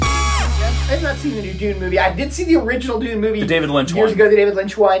not seen the new Dune movie. I did see the original Dune movie. The David Lynch years ago, the David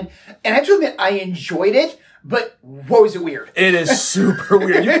Lynch one. And I have to admit, I enjoyed it, but whoa, is it weird. It is super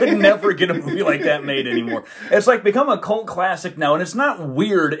weird. You could never get a movie like that made anymore. It's like become a cult classic now, and it's not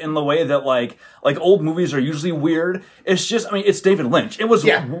weird in the way that like old movies are usually weird. It's just, I mean, it's David Lynch. It was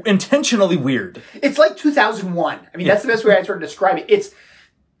intentionally weird. It's like 2001. I mean, that's the best way I sort of describe it.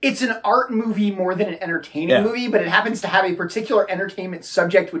 It's an art movie more than an entertaining movie, but it happens to have a particular entertainment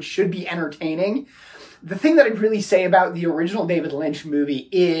subject which should be entertaining. The thing that I'd really say about the original David Lynch movie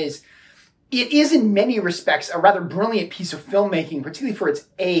is it is in many respects a rather brilliant piece of filmmaking, particularly for its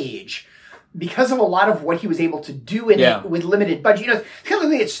age, because of a lot of what he was able to do in it with limited budget. You know, it's kind of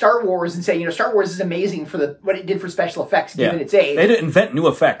looking at Star Wars and saying, you know, Star Wars is amazing for what it did for special effects given its age. They had to invent new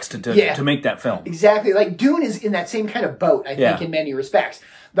effects to make that film. Exactly. Like Dune is in that same kind of boat, I think, in many respects.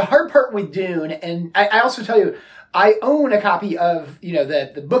 The hard part with Dune, and I also tell you, I own a copy of, you know,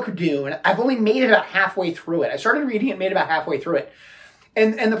 the book Dune. I've only made it about halfway through it. I started reading it and made it about halfway through it.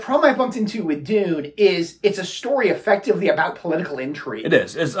 And the problem I bumped into with Dune is it's a story effectively about political intrigue. It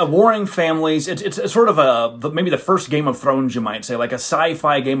is. It's warring families. It's sort of maybe the first Game of Thrones, you might say, like a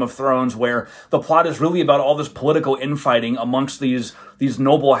sci-fi Game of Thrones where the plot is really about all this political infighting amongst these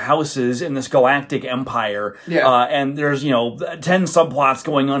noble houses in this galactic empire. Yeah. And there's, 10 subplots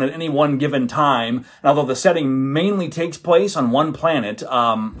going on at any one given time. And although the setting mainly takes place on one planet,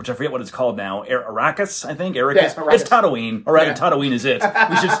 which I forget what it's called now, Arrakis, I think? Arrakis? Yeah, Arrakis. It's Tatooine, or rather Tatooine is it,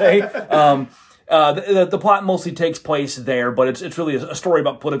 we should say. The plot mostly takes place there, but it's really a story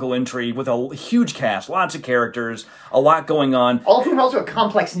about political intrigue with a huge cast, lots of characters, a lot going on. All of them also have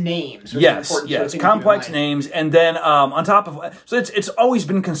complex names. Yes, complex names, and then on top of so it's always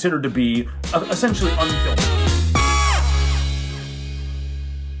been considered to be essentially unfilmable.